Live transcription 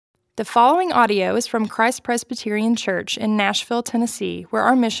The following audio is from Christ Presbyterian Church in Nashville, Tennessee, where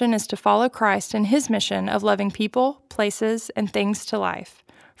our mission is to follow Christ in his mission of loving people, places, and things to life.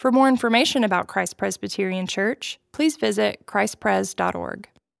 For more information about Christ Presbyterian Church, please visit christpres.org.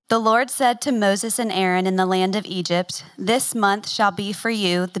 The Lord said to Moses and Aaron in the land of Egypt, "This month shall be for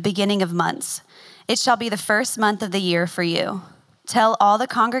you the beginning of months. It shall be the first month of the year for you. Tell all the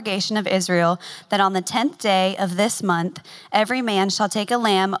congregation of Israel that on the 10th day of this month, every man shall take a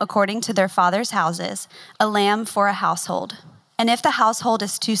lamb according to their father's houses, a lamb for a household. And if the household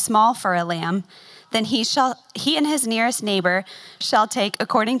is too small for a lamb, then he and his nearest neighbor shall take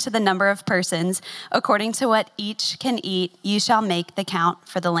according to the number of persons, according to what each can eat, you shall make the count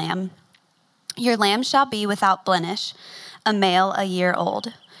for the lamb. Your lamb shall be without blemish, a male a year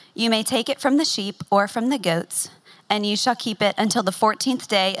old. You may take it from the sheep or from the goats, and you shall keep it until the 14th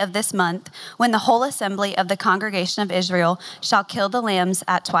day of this month, when the whole assembly of the congregation of Israel shall kill the lambs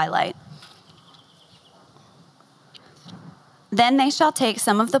at twilight. Then they shall take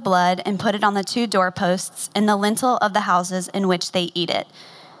some of the blood and put it on the 2 doorposts in the lintel of the houses in which they eat it.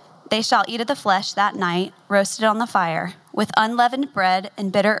 They shall eat of the flesh that night, roasted on the fire. With unleavened bread and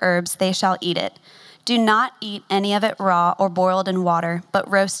bitter herbs they shall eat it. Do not eat any of it raw or boiled in water,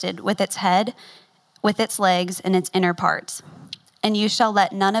 but roasted with its head, with its legs and its inner parts. And you shall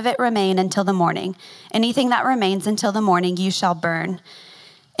let none of it remain until the morning. Anything that remains until the morning you shall burn.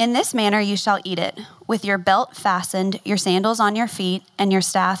 In this manner you shall eat it, with your belt fastened, your sandals on your feet, and your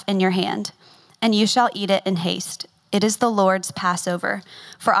staff in your hand. And you shall eat it in haste. It is the Lord's Passover.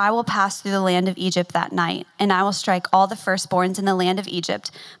 For I will pass through the land of Egypt that night, and I will strike all the firstborns in the land of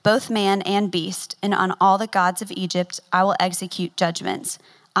Egypt, both man and beast, and on all the gods of Egypt I will execute judgments.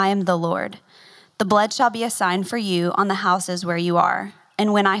 I am the Lord. The blood shall be a sign for you on the houses where you are.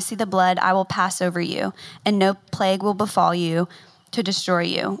 And when I see the blood, I will pass over you, and no plague will befall you to destroy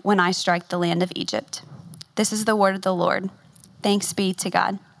you when I strike the land of Egypt." This is the word of the Lord. Thanks be to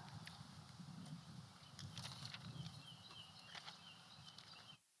God.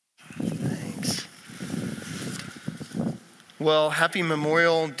 Thanks. Well, happy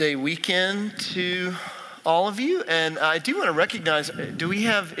Memorial Day weekend to all of you. And I do want to recognize,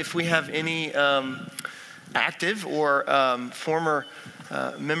 if we have any active or former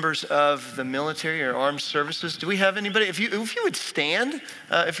members of the military or armed services, do we have anybody? If you would stand,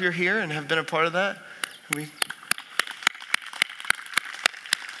 if you're here and have been a part of that.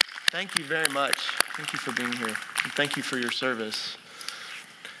 Thank you very much. Thank you for being here. And thank you for your service.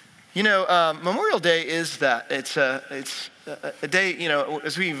 You know, Memorial Day is that. It's a day, you know,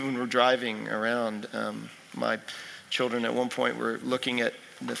 as we even were driving around, my children at one point were looking at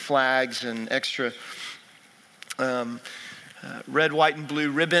the flags and extra red, white, and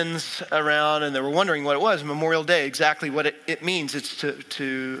blue ribbons around, and they were wondering what it was. Memorial Day, exactly what it means. It's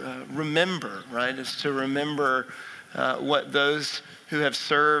to remember, right? It's to remember what those who have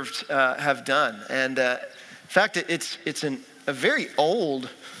served have done. And in fact, it's a very old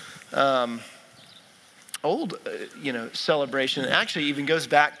celebration. It actually even goes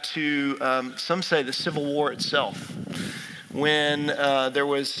back to, some say, the Civil War itself, when there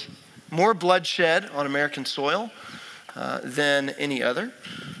was more bloodshed on American soil than any other.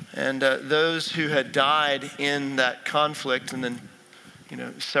 And those who had died in that conflict, and then,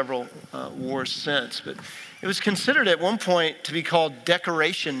 several wars since. But it was considered at one point to be called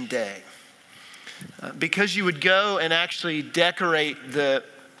Decoration Day, because you would go and actually decorate the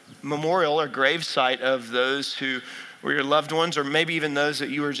memorial or gravesite of those who were your loved ones, or maybe even those that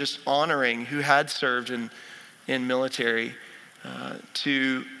you were just honoring who had served in military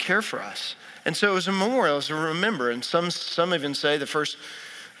to care for us. And so it was a memorial, it was a remember. And some even say the first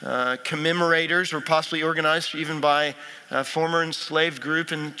commemorators were possibly organized even by a former enslaved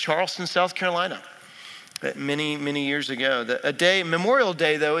group in Charleston, South Carolina, many, many years ago. Memorial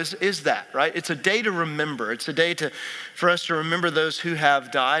Day, though, is that, right? It's a day to remember. It's a day for us to remember those who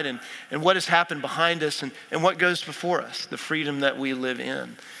have died and what has happened behind us and what goes before us, the freedom that we live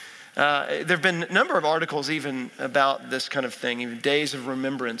in. There have been a number of articles even about this kind of thing, even days of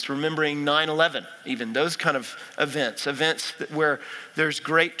remembrance, remembering 9/11, even those kind of events where there's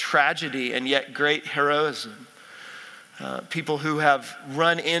great tragedy and yet great heroism. People who have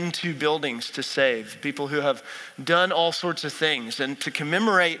run into buildings to save, people who have done all sorts of things, and to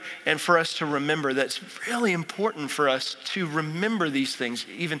commemorate and for us to remember. That's really important for us to remember these things,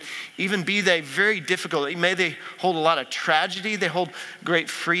 even be they very difficult. May they hold a lot of tragedy, they hold great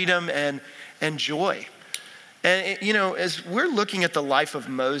freedom and joy. And as we're looking at the life of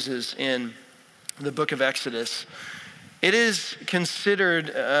Moses in the book of Exodus, it is considered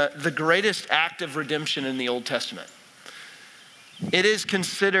the greatest act of redemption in the Old Testament. It is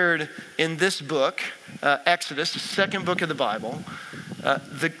considered in this book, Exodus, the second book of the Bible,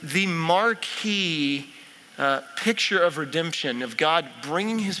 the marquee picture of redemption, of God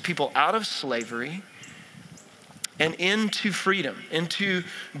bringing his people out of slavery and into freedom, into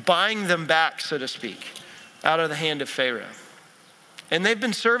buying them back, so to speak, out of the hand of Pharaoh. And they've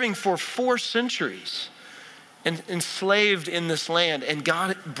been serving for 4 centuries and enslaved in this land, and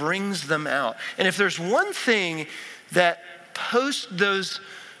God brings them out. And if there's one thing that post those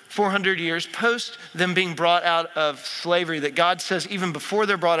 400 years, post them being brought out of slavery, that God says even before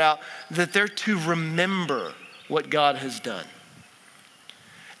they're brought out, that they're to remember what God has done.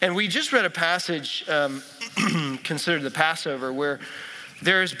 And we just read a passage considered the Passover, where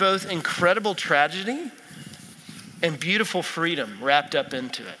there is both incredible tragedy and beautiful freedom wrapped up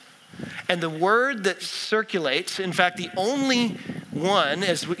into it. And the word that circulates, in fact, the only one,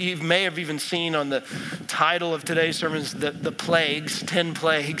 as you may have even seen on the title of today's sermon, is the plagues, 10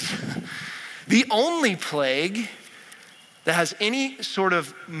 plagues. The only plague that has any sort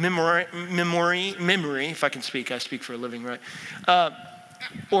of memory, if I can speak, I speak for a living, right?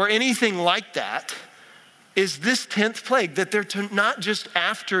 Or anything like that, is this 10th plague, that they're to not just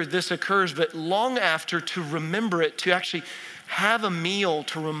after this occurs, but long after, to remember it, to actually have a meal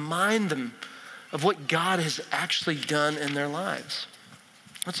to remind them of what God has actually done in their lives.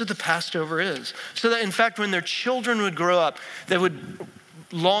 That's what the Passover is. So that, in fact, when their children would grow up, they would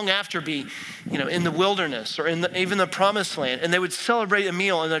long after be, in the wilderness or in even the promised land, and they would celebrate a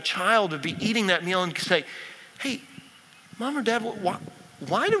meal, and their child would be eating that meal and say, "Hey, Mom or Dad,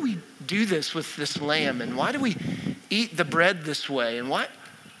 why do we do this with this lamb? And why do we eat the bread this way? And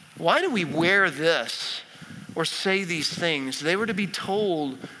why do we wear this or say these things?" They were to be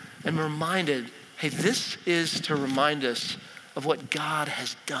told and reminded, hey, this is to remind us of what God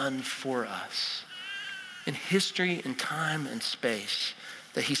has done for us in history and time and space,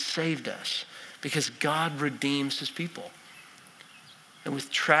 that he saved us because God redeems his people. And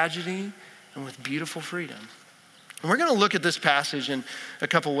with tragedy and with beautiful freedom. And we're going to look at this passage in a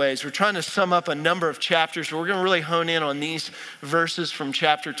couple ways. We're trying to sum up a number of chapters, but we're going to really hone in on these verses from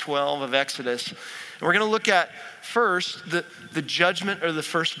chapter 12 of Exodus. And we're going to look at first the judgment of the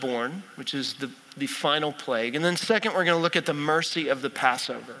firstborn, which is the final plague. And then second, we're going to look at the mercy of the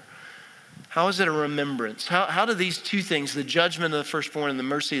Passover. How is it a remembrance? How do these two things, the judgment of the firstborn and the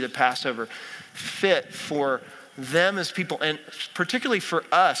mercy of the Passover, fit for them as people, and particularly for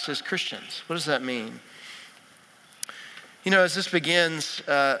us as Christians? What does that mean? As this begins,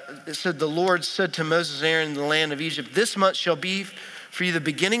 it said, the Lord said to Moses and Aaron in the land of Egypt, "This month shall be for you the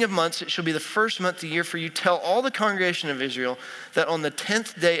beginning of months. It shall be the first month of the year for you. Tell all the congregation of Israel that on the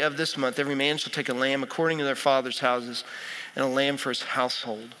 10th day of this month, every man shall take a lamb according to their father's houses and a lamb for his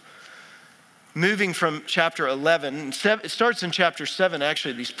household." Moving from chapter 11, it starts in chapter 7,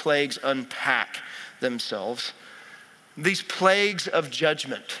 actually, these plagues unpack themselves. These plagues of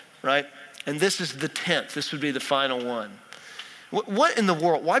judgment, right? And this is the 10th. This would be the final one. What in the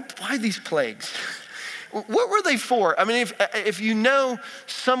world? Why these plagues? What were they for? I mean, if you know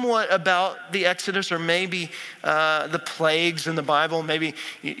somewhat about the Exodus, or maybe the plagues in the Bible, maybe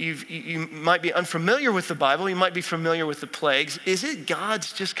you might be unfamiliar with the Bible, you might be familiar with the plagues. Is it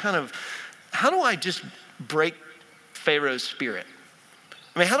God's just kind of, how do I just break Pharaoh's spirit?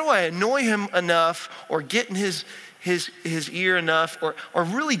 I mean, how do I annoy him enough, or get in his ear enough, or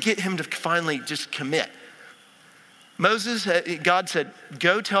really get him to finally just commit? God said,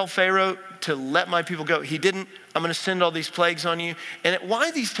 "Go tell Pharaoh to let my people go." He didn't. "I'm going to send all these plagues on you." And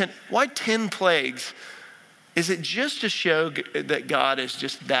why 10 plagues? Is it just to show that God is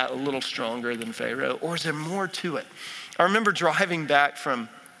just that a little stronger than Pharaoh, or is there more to it? I remember driving back from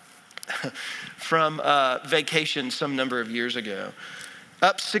vacation some number of years ago,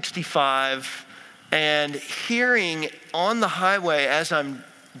 up 65, and hearing on the highway as I'm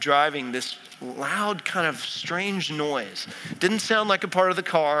driving this loud kind of strange noise. Didn't sound like a part of the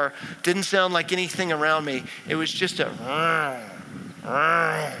car, didn't sound like anything around me. It was just and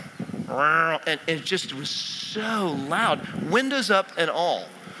it just was so loud, windows up and all.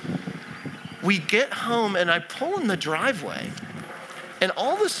 We get home and I pull in the driveway, and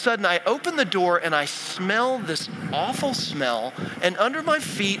all of a sudden I open the door and I smell this awful smell, and under my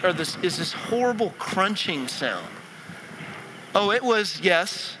feet is this horrible crunching sound. Oh, it was,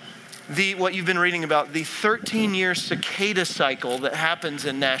 yes, what you've been reading about, the 13-year cicada cycle that happens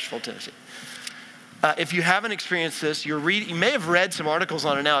in Nashville, Tennessee. If you haven't experienced this, you may have read some articles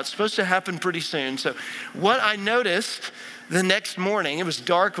on it now. It's supposed to happen pretty soon. So what I noticed the next morning, it was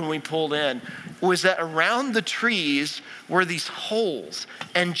dark when we pulled in, was that around the trees were these holes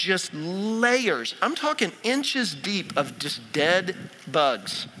and just layers. I'm talking inches deep of just dead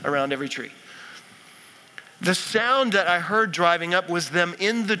bugs around every tree. The sound that I heard driving up was them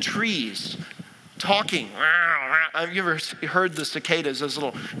in the trees talking. Have you ever heard the cicadas, those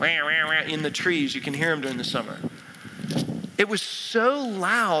little in the trees? You can hear them during the summer. It was so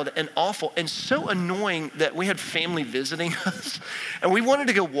loud and awful and so annoying that we had family visiting us, and we wanted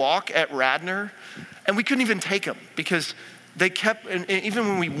to go walk at Radnor, and we couldn't even take them because they kept, and even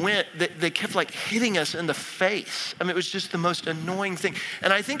when we went, they kept like hitting us in the face. I mean, it was just the most annoying thing.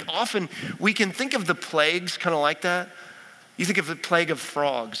 And I think often we can think of the plagues kind of like that. You think of the plague of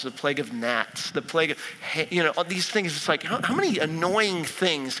frogs, the plague of gnats, the plague of, all these things. It's like, how many annoying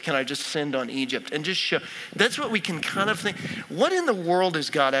things can I just send on Egypt and just show? That's what we can kind of think. What in the world is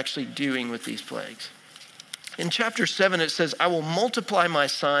God actually doing with these plagues? In chapter 7, it says, I will multiply my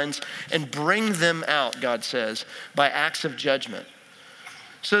signs and bring them out, God says, by acts of judgment.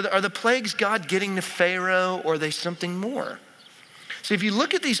 So are the plagues God getting to Pharaoh, or are they something more? See, if you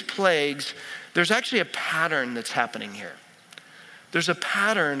look at these plagues, there's actually a pattern that's happening here. There's a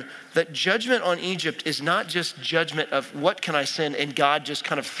pattern that judgment on Egypt is not just judgment of what can I send and God just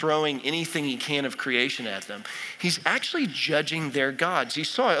kind of throwing anything he can of creation at them. He's actually judging their gods. You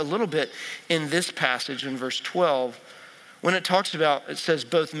saw it a little bit in this passage in verse 12 when it talks about, it says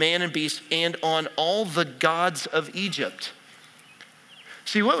both man and beast and on all the gods of Egypt.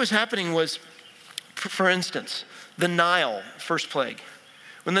 See, what was happening was, for instance, the Nile, first plague.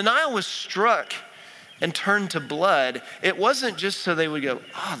 When the Nile was struck and turned to blood, it wasn't just so they would go,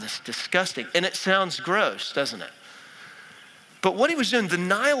 oh, this is disgusting. And it sounds gross, doesn't it? But what he was doing, the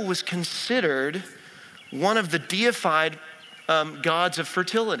Nile was considered one of the deified gods of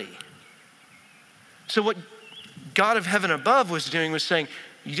fertility. So what God of heaven above was doing was saying,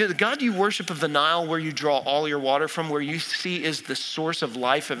 the God you worship of the Nile, where you draw all your water from, where you see is the source of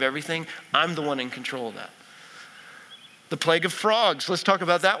life of everything, I'm the one in control of that. The plague of frogs, let's talk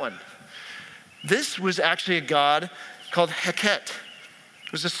about that one. This was actually a god called Heket.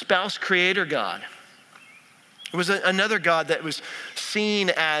 It was a spouse creator god. It was another god that was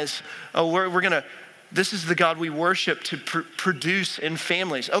seen as, this is the God we worship to produce in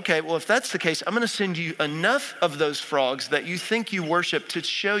families. Okay, well, if that's the case, I'm going to send you enough of those frogs that you think you worship to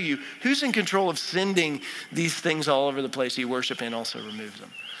show you who's in control of sending these things all over the place you worship and also remove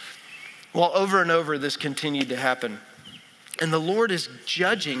them. Well, over and over, this continued to happen. And the Lord is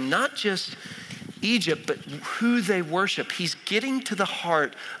judging not just Egypt, but who they worship. He's getting to the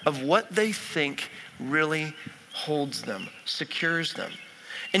heart of what they think really holds them, secures them.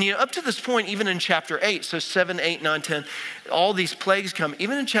 And up to this point, even in chapter 8, so 7, 8, 9, 10, all these plagues come.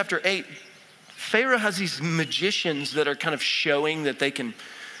 Even in chapter 8, Pharaoh has these magicians that are kind of showing that they can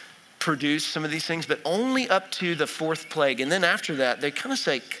produce some of these things, but only up to the fourth plague. And then after that, they kind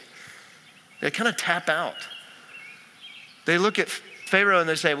of tap out. They look at Pharaoh and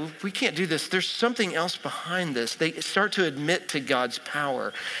they say, well, we can't do this. There's something else behind this. They start to admit to God's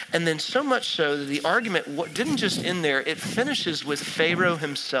power. And then so much so that the argument didn't just end there, it finishes with Pharaoh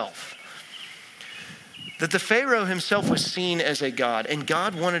himself. That the Pharaoh himself was seen as a god, and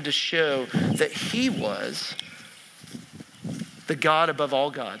God wanted to show that he was the God above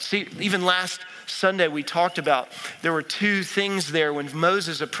all gods. See, even last Sunday we talked about there were two things there when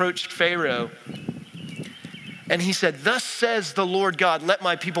Moses approached Pharaoh. And he said, thus says the Lord God, let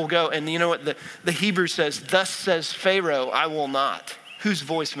my people go. And you know what the Hebrew says? Thus says Pharaoh, I will not. Whose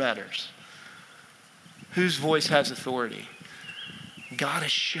voice matters? Whose voice has authority? God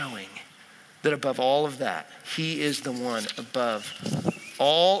is showing that above all of that, he is the one above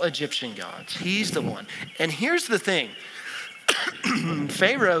all Egyptian gods. He's the one. And here's the thing.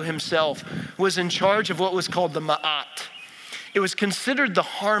 Pharaoh himself was in charge of what was called the Ma'at. It was considered the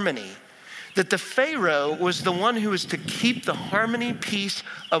harmony. That the Pharaoh was the one who was to keep the harmony, peace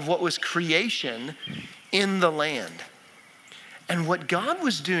of what was creation in the land. And what God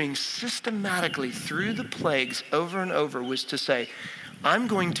was doing systematically through the plagues over and over was to say, I'm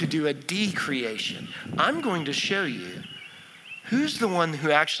going to do a decreation. I'm going to show you who's the one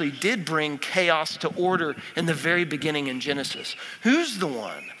who actually did bring chaos to order in the very beginning in Genesis. Who's the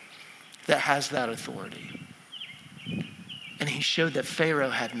one that has that authority? And he showed that Pharaoh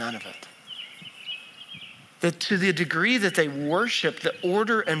had none of it. that to the degree that they worship the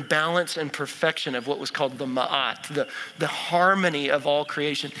order and balance and perfection of what was called the ma'at, the harmony of all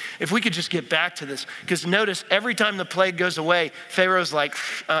creation. If we could just get back to this, because notice every time the plague goes away, Pharaoh's like,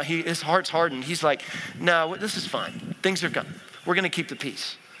 his heart's hardened. He's like, no, this is fine. Things are good. We're going to keep the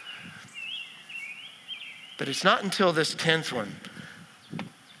peace. But it's not until this 10th one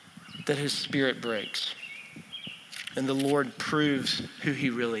that his spirit breaks and the Lord proves who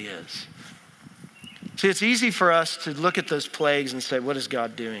he really is. See, it's easy for us to look at those plagues and say, what is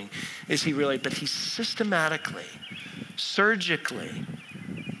God doing? Is he really? But he's systematically, surgically,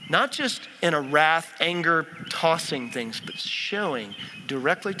 not just in a wrath, anger, tossing things, but showing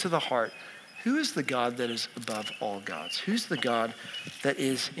directly to the heart, who is the God that is above all gods? Who's the God that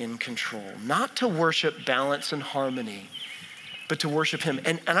is in control? Not to worship balance and harmony, but to worship him.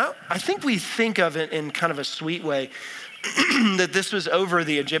 And I think we think of it in kind of a sweet way that this was over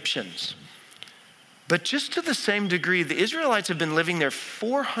the Egyptians. But just to the same degree, the Israelites have been living there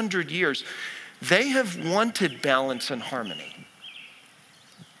 400 years. They have wanted balance and harmony.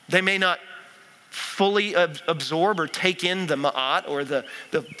 They may not fully absorb or take in the ma'at or the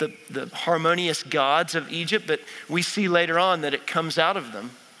harmonious gods of Egypt, but we see later on that it comes out of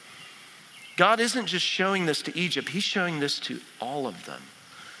them. God isn't just showing this to Egypt, he's showing this to all of them.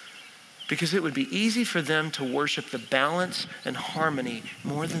 Because it would be easy for them to worship the balance and harmony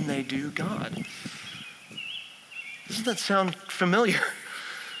more than they do God. Doesn't that sound familiar?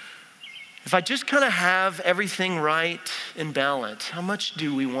 If I just kind of have everything right in balance, how much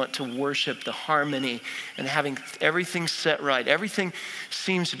do we want to worship the harmony and having everything set right? Everything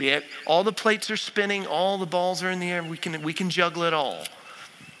seems to be, all the plates are spinning, all the balls are in the air, we can juggle it all.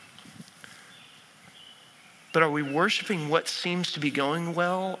 But are we worshiping what seems to be going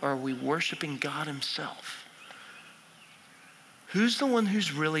well, or are we worshiping God himself? Who's the one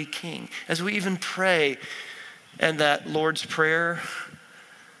who's really king? As we even pray, and that Lord's Prayer,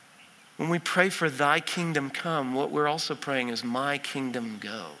 when we pray for thy kingdom come, what we're also praying is my kingdom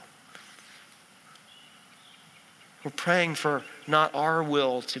go. We're praying for not our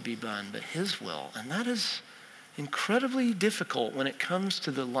will to be done, but his will. And that is incredibly difficult when it comes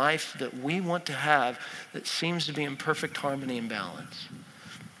to the life that we want to have that seems to be in perfect harmony and balance.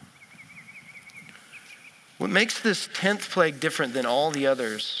 What makes this 10th plague different than all the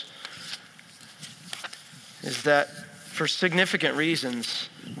others is that for significant reasons,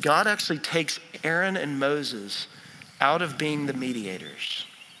 God actually takes Aaron and Moses out of being the mediators.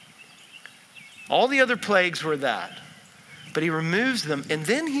 All the other plagues were that, but he removes them. And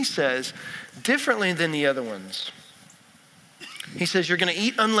then he says, differently than the other ones, he says, you're going to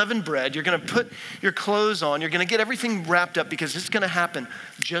eat unleavened bread. You're going to put your clothes on. You're going to get everything wrapped up because it's going to happen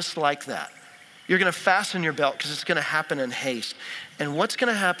just like that. You're going to fasten your belt because it's going to happen in haste. And what's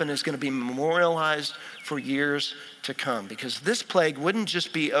going to happen is going to be memorialized for years to come, because this plague wouldn't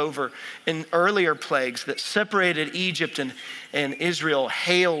just be over in earlier plagues that separated Egypt and Israel.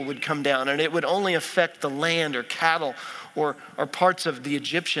 Hail would come down and it would only affect the land or cattle or parts of the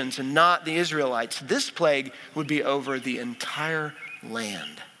Egyptians and not the Israelites. This plague would be over the entire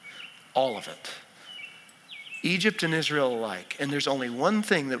land, all of it. Egypt and Israel alike. And there's only one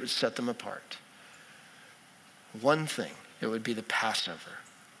thing that would set them apart. One thing, it would be the Passover.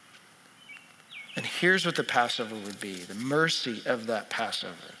 And here's what the Passover would be, the mercy of that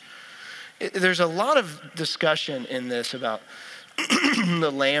Passover. There's a lot of discussion in this about the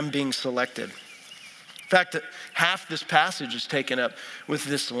lamb being selected. In fact, half this passage is taken up with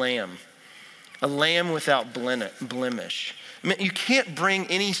this lamb, a lamb without blemish. I mean, you can't bring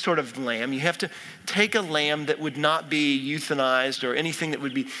any sort of lamb. You have to take a lamb that would not be euthanized or anything that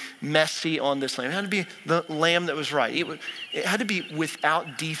would be messy on this lamb. It had to be the lamb that was right. It had to be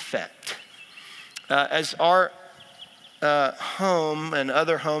without defect. As our home and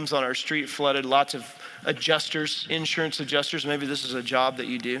other homes on our street flooded, lots of adjusters, insurance adjusters, maybe this is a job that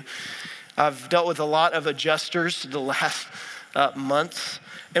you do. I've dealt with a lot of adjusters the last months.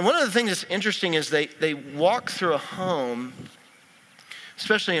 And one of the things that's interesting is they walk through a home,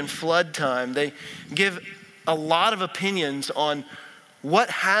 especially in flood time. They give a lot of opinions on what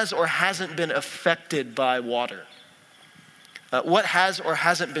has or hasn't been affected by water. What has or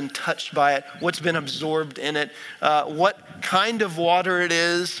hasn't been touched by it, what's been absorbed in it, what kind of water it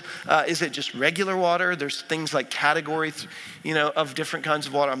is. Is it just regular water? There's things like categories, of different kinds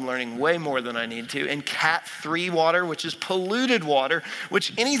of water. I'm learning way more than I need to. And Cat 3 water, which is polluted water,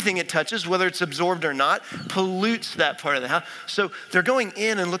 which anything it touches, whether it's absorbed or not, pollutes that part of the house. So they're going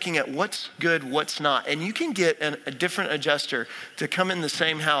in and looking at what's good, what's not. And you can get a different adjuster to come in the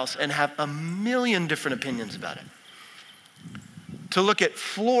same house and have a million different opinions about it. to look at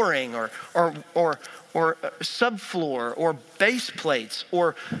flooring or subfloor or base plates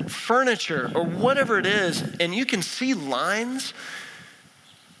or furniture or whatever it is, and you can see lines,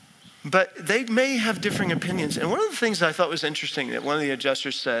 but they may have differing opinions. And one of the things I thought was interesting that one of the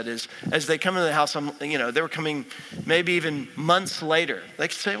adjusters said is, as they come into the house, they were coming maybe even months later. They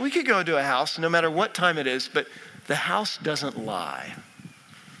could say, we could go to a house no matter what time it is, but the house doesn't lie.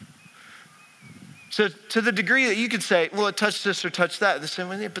 So to the degree that you could say, well, it touched this or touched that, they say,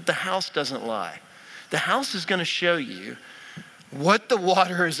 well, yeah, but the house doesn't lie. The house is going to show you what the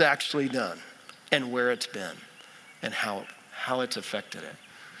water has actually done and where it's been and how it's affected it.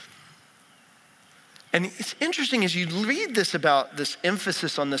 And it's interesting as you read this about this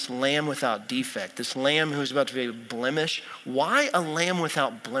emphasis on this lamb without defect, this lamb who's about to be a blemish. Why a lamb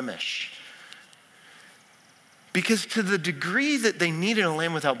without blemish? Because to the degree that they needed a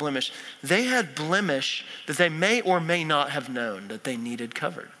lamb without blemish, they had blemish that they may or may not have known that they needed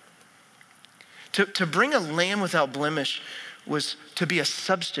covered. To bring a lamb without blemish was to be a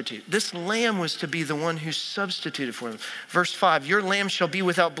substitute. This lamb was to be the one who substituted for them. Verse 5, your lamb shall be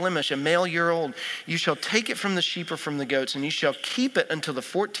without blemish, a male year old. You shall take it from the sheep or from the goats, and you shall keep it until the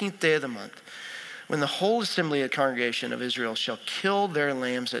 14th day of the month, when the whole assembly of the congregation of Israel shall kill their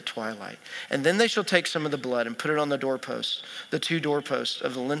lambs at twilight. And then they shall take some of the blood and put it on the doorposts, the 2 doorposts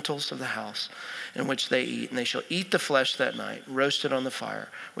of the lintels of the house in which they eat. And they shall eat the flesh that night, roasted on the fire,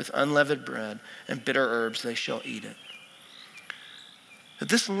 with unleavened bread and bitter herbs they shall eat it. That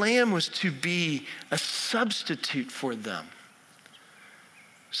this lamb was to be a substitute for them.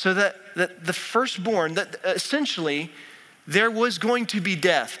 So that the firstborn, that essentially there was going to be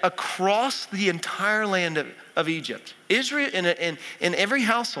death across the entire land of Egypt. Israel in every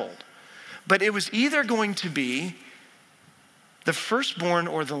household. But it was either going to be the firstborn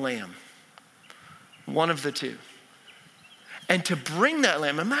or the lamb. One of the two. And to bring that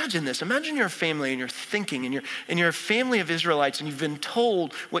lamb, imagine this. Imagine you're a family and you're thinking and you're a family of Israelites and you've been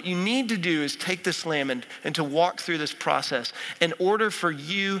told what you need to do is take this lamb and to walk through this process in order for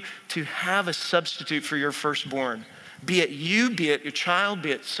you to have a substitute for your firstborn. Be it you, be it your child,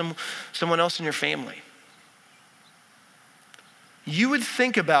 be it someone else in your family. You would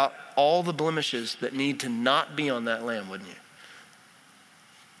think about all the blemishes that need to not be on that lamb, wouldn't you?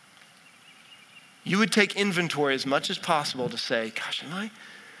 You would take inventory as much as possible to say, gosh, am I?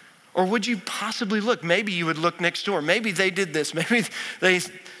 Or would you possibly look? Maybe you would look next door. Maybe they did this. Maybe they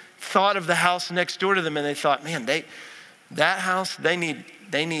thought of the house next door to them and they thought, man, that house, they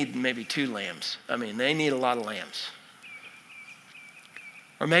need maybe 2 lambs. I mean, they need a lot of lambs.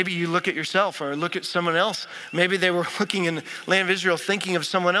 Or maybe you look at yourself or look at someone else. Maybe they were looking in the land of Israel thinking of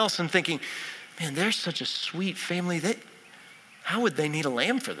someone else and thinking, man, they're such a sweet family. How would they need a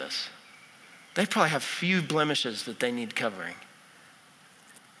lamb for this? They probably have few blemishes that they need covering.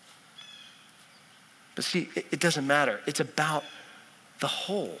 But see, it doesn't matter. It's about the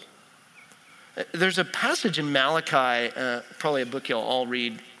whole. There's a passage in Malachi, probably a book you'll all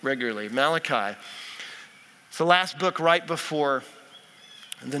read regularly. Malachi. It's the last book right before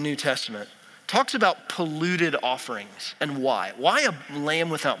the New Testament. Talks about polluted offerings and why. Why a lamb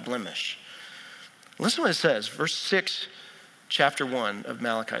without blemish? Listen to what it says, verse 6. Chapter 1 of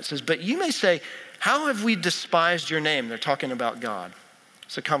Malachi. It says, but you may say, how have we despised your name? They're talking about God.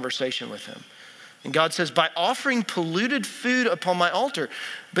 It's a conversation with him. And God says, by offering polluted food upon my altar.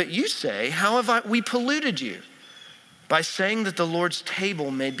 But you say, how have we polluted you? By saying that the Lord's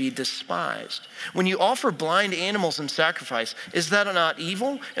table may be despised. When you offer blind animals in sacrifice, is that not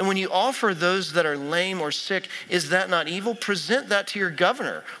evil? And when you offer those that are lame or sick, is that not evil? Present that to your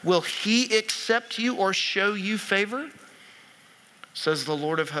governor. Will he accept you or show you favor? Says the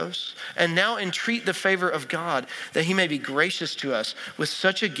Lord of hosts. And now entreat the favor of God, that he may be gracious to us with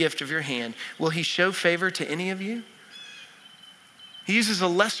such a gift of your hand. Will he show favor to any of you? He uses a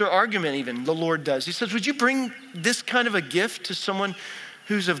lesser argument even, the Lord does. He says, would you bring this kind of a gift to someone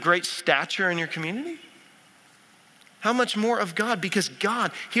who's of great stature in your community? How much more of God? Because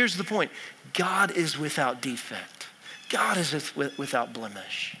God, here's the point, God is without defect. God is without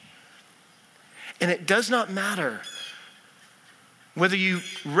blemish. And it does not matter whether you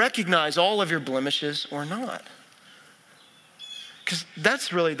recognize all of your blemishes or not. Because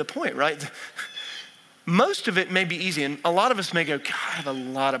that's really the point, right? Most of it may be easy, and a lot of us may go, God, I have a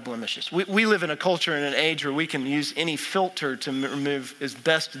lot of blemishes. We live in a culture and an age where we can use any filter to remove as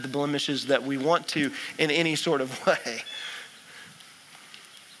best the blemishes that we want to in any sort of way.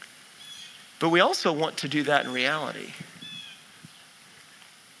 But we also want to do that in reality.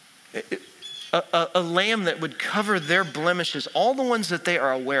 a lamb that would cover their blemishes, all the ones that they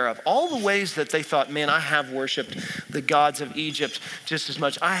are aware of, all the ways that they thought, man, I have worshiped the gods of Egypt just as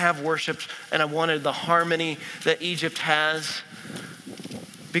much. I have worshiped and I wanted the harmony that Egypt has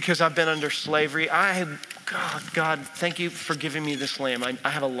because I've been under slavery. God, thank you for giving me this lamb. I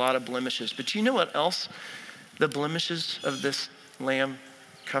have a lot of blemishes. But you know what else the blemishes of this lamb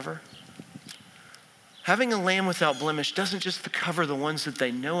cover? Having a lamb without blemish doesn't just cover the ones that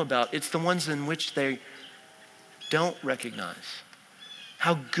they know about, it's the ones in which they don't recognize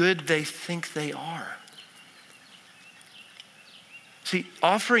how good they think they are. See,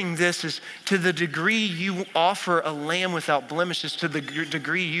 offering this is to the degree you offer a lamb without blemishes, to the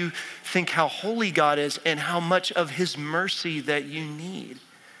degree you think how holy God is and how much of his mercy that you need.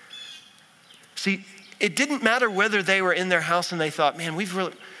 See, it didn't matter whether they were in their house and they thought, man,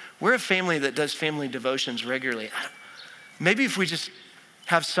 we're a family that does family devotions regularly. Maybe if we just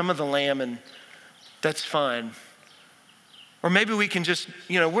have some of the lamb and that's fine. Or maybe we can just,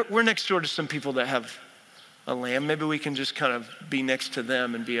 we're next door to some people that have a lamb. Maybe we can just kind of be next to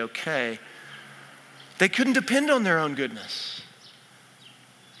them and be okay. They couldn't depend on their own goodness.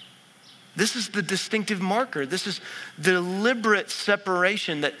 This is the distinctive marker. This is the deliberate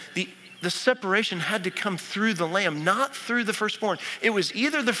separation that the separation had to come through the lamb, not through the firstborn. It was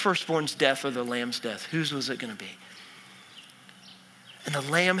either the firstborn's death or the lamb's death. Whose was it going to be? And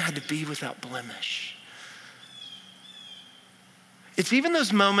the lamb had to be without blemish. It's even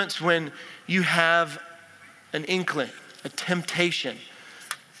those moments when you have an inkling, a temptation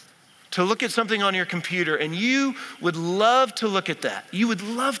to look at something on your computer and you would love to look at that. You would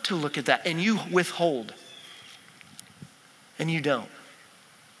love to look at that and you withhold. And you don't.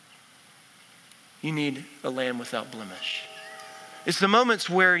 You need a lamb without blemish. It's the moments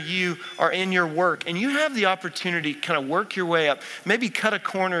where you are in your work and you have the opportunity to kind of work your way up, maybe cut a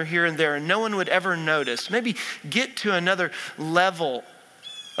corner here and there and no one would ever notice, maybe get to another level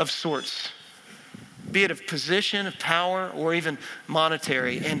of sorts, be it of position, of power, or even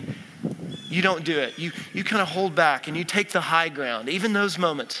monetary, and you don't do it. You kind of hold back and you take the high ground. Even those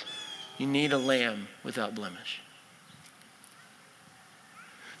moments, you need a lamb without blemish.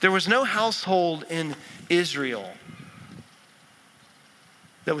 There was no household in Israel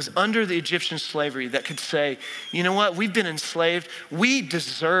that was under the Egyptian slavery that could say, you know what, we've been enslaved. We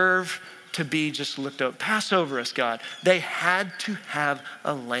deserve to be just looked over. Pass over us, God. They had to have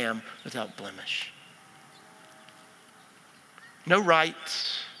a lamb without blemish. No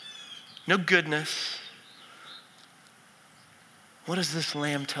rights, no goodness. What does this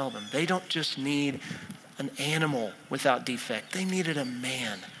lamb tell them? They don't just need an animal without defect. They needed a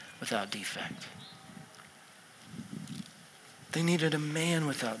man without defect. They needed a man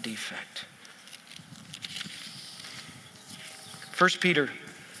without defect. 1 Peter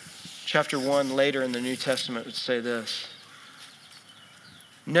chapter 1 later in the New Testament would say this: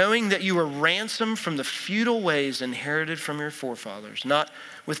 knowing that you were ransomed from the futile ways inherited from your forefathers, not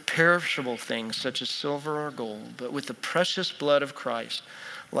with perishable things such as silver or gold, but with the precious blood of Christ,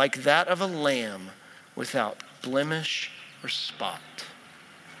 like that of a lamb without blemish or spot.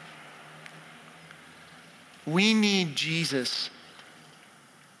 We need Jesus,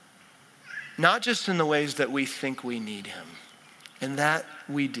 not just in the ways that we think we need him, and that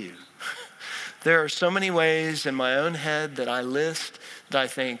we do. There are so many ways in my own head that I list that I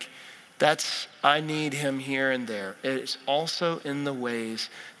think I need him here and there. It's also in the ways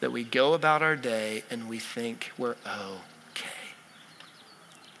that we go about our day and we think we're okay.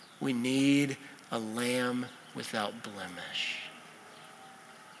 We need a lamb without blemish.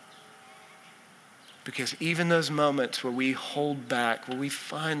 Because even those moments where we hold back, where we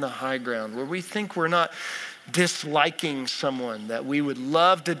find the high ground, where we think we're not disliking someone that we would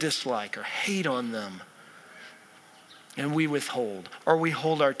love to dislike or hate on them, and we withhold, or we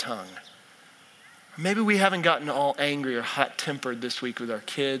hold our tongue. Maybe we haven't gotten all angry or hot-tempered this week with our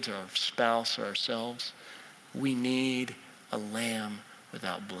kids or our spouse or ourselves. We need a lamb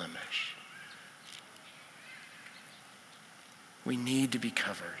without blemish. We need to be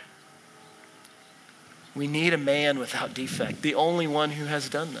covered. We need a man without defect, the only one who has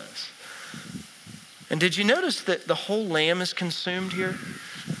done this. And did you notice that the whole lamb is consumed here?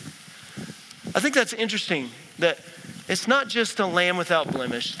 I think that's interesting, that it's not just a lamb without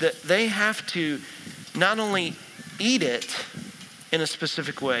blemish, that they have to not only eat it in a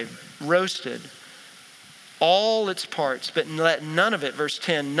specific way, roasted, all its parts, but let none of it, verse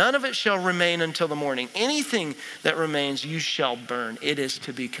 10, none of it shall remain until the morning. Anything that remains you shall burn. It is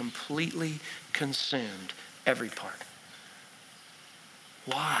to be completely consumed, every part.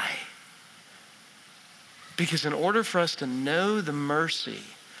 Why? Because in order for us to know the mercy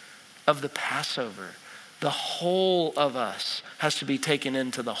of the Passover, the whole of us has to be taken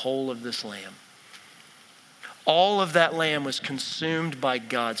into the whole of this lamb. All of that lamb was consumed by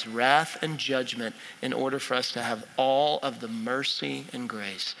God's wrath and judgment in order for us to have all of the mercy and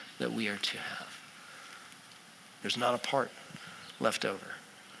grace that we are to have. There's not a part left over.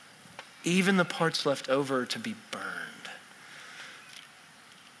 Even the parts left over are to be burned,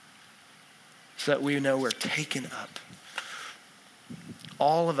 so that we know we're taken up.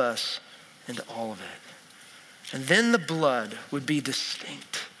 All of us and all of it. And then the blood would be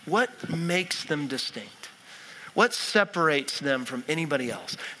distinct. What makes them distinct? What separates them from anybody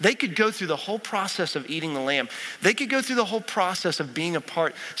else? They could go through the whole process of eating the lamb. They could go through the whole process of being a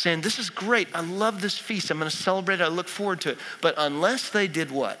part, saying, this is great. I love this feast. I'm going to celebrate it. I look forward to it. But unless they did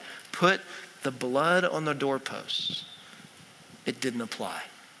what? Put the blood on the doorposts, it didn't apply.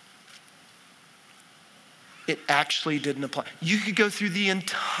 It actually didn't apply. You could go through the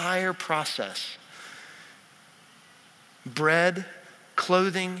entire process. Bread,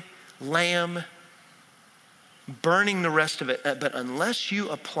 clothing, lamb, burning the rest of it. But unless you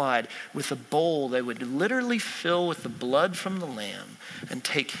applied with a bowl, they would literally fill with the blood from the lamb and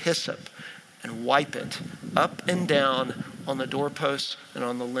take hyssop and wipe it up and down on the doorposts and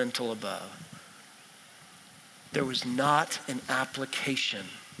on the lintel above. There was not an application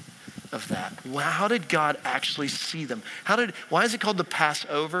of that. How did God actually see them? Why is it called the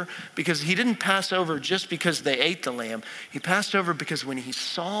Passover? Because he didn't pass over just because they ate the lamb. He passed over because when he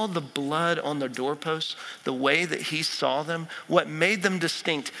saw the blood on the doorposts, the way that he saw them, what made them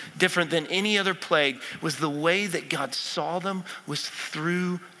distinct, different than any other plague, was the way that God saw them was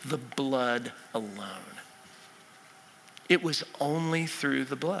through the blood alone. It was only through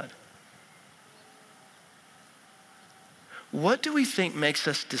the blood. What do we think makes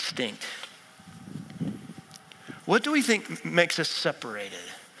us distinct? What do we think makes us separated?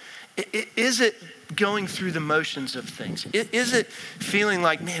 Is it going through the motions of things? Is it feeling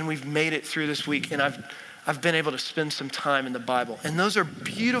like, man, we've made it through this week and I've been able to spend some time in the Bible? And those are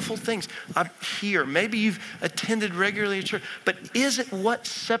beautiful things. I'm here. Maybe you've attended regularly at church, but is it what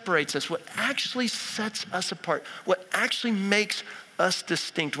separates us? What actually sets us apart? What actually makes us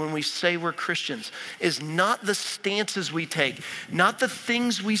distinct when we say we're Christians is not the stances we take, not the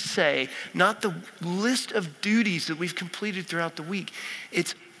things we say, not the list of duties that we've completed throughout the week.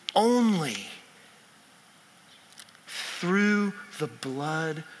 It's only through the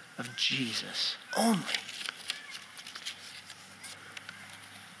blood of Jesus. Only.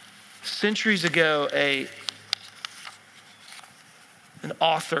 Centuries ago, an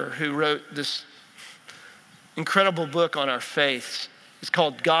author who wrote this incredible book on our faiths. It's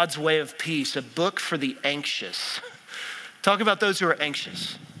called God's Way of Peace, a book for the anxious. Talk about those who are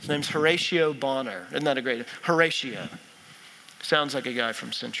anxious. His name's Horatio Bonner. Isn't that a great name? Horatio. Sounds like a guy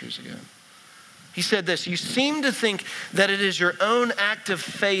from centuries ago. He said this: you seem to think that it is your own act of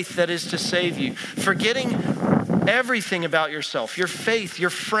faith that is to save you, forgetting everything about yourself, your faith, your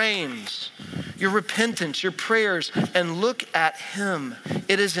frames, your repentance, your prayers, and look at him.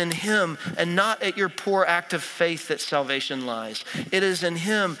 It is in him and not at your poor act of faith that salvation lies. It is in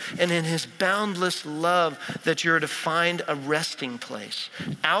him and in his boundless love that you're to find a resting place.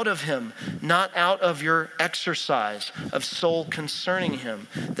 Out of him, not out of your exercise of soul concerning him,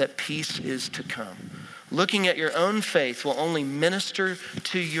 that peace is to come. Looking at your own faith will only minister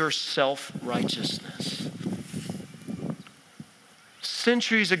to your self-righteousness.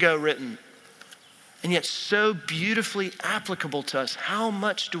 Centuries ago written, and yet so beautifully applicable to us. How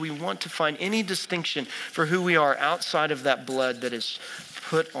much do we want to find any distinction for who we are outside of that blood that is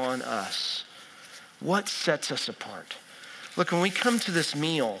put on us? What sets us apart? Look, when we come to this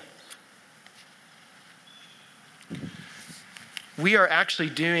meal, we are actually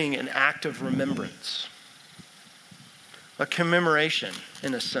doing an act of remembrance, a commemoration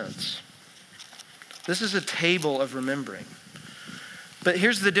in a sense. This is a table of remembering. But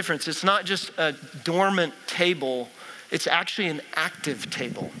here's the difference. It's not just a dormant table. It's actually an active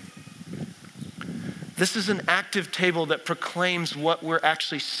table. This is an active table that proclaims what we're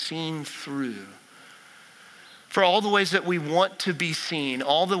actually seen through. For all the ways that we want to be seen,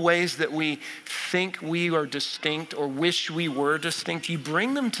 all the ways that we think we are distinct or wish we were distinct, you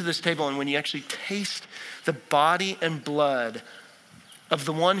bring them to this table, and when you actually taste the body and blood of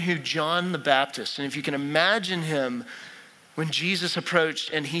the one who John the Baptist, and if you can imagine him when Jesus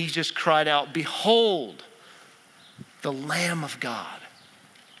approached and he just cried out, "Behold, the Lamb of God,"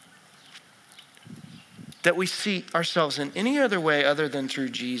 that we see ourselves in any other way other than through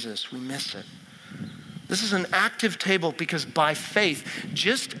Jesus, we miss it. This is an active table because by faith,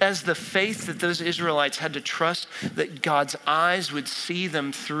 just as the faith that those Israelites had to trust that God's eyes would see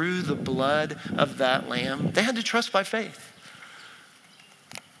them through the blood of that lamb, they had to trust by faith.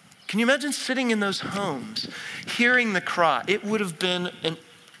 Can you imagine sitting in those homes, hearing the cry? It would have been an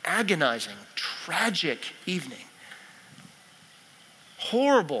agonizing, tragic evening.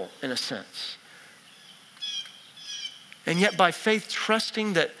 Horrible in a sense. And yet by faith,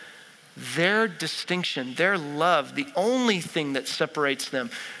 trusting that their distinction, their love, the only thing that separates them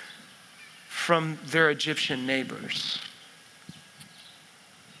from their Egyptian neighbors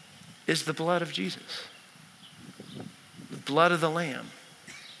is the blood of Jesus, the blood of the Lamb.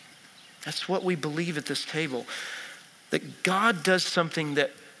 That's what we believe at this table, that God does something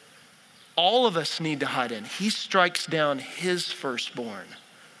that all of us need to hide in. He strikes down his firstborn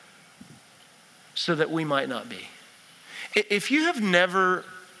so that we might not be. If you have never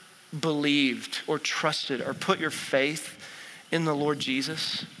believed or trusted or put your faith in the Lord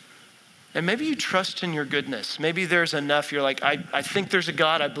Jesus, and maybe you trust in your goodness. Maybe there's enough. You're like, I think there's a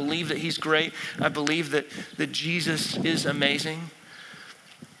God. I believe that he's great. I believe that Jesus is amazing,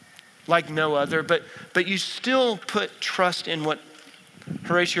 like no other. But you still put trust in what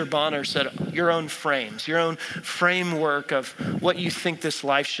Horatio Bonner said, your own frames, your own framework of what you think this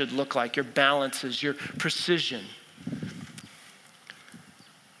life should look like, your balances, your precision.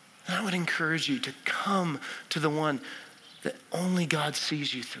 And I would encourage you to come to the one that only God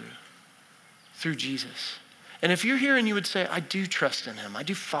sees you through Jesus. And if you're here and you would say, I do trust in him, I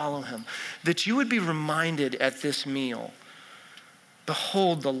do follow him, that you would be reminded at this meal,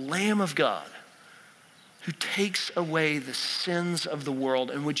 behold, the Lamb of God who takes away the sins of the world.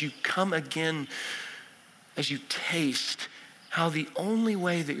 And would you come again as you taste how the only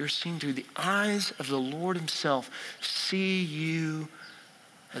way that you're seen through the eyes of the Lord himself see you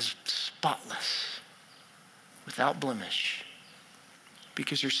as spotless, without blemish,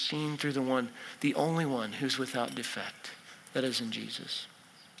 because you're seen through the only one who's without defect, that is in Jesus.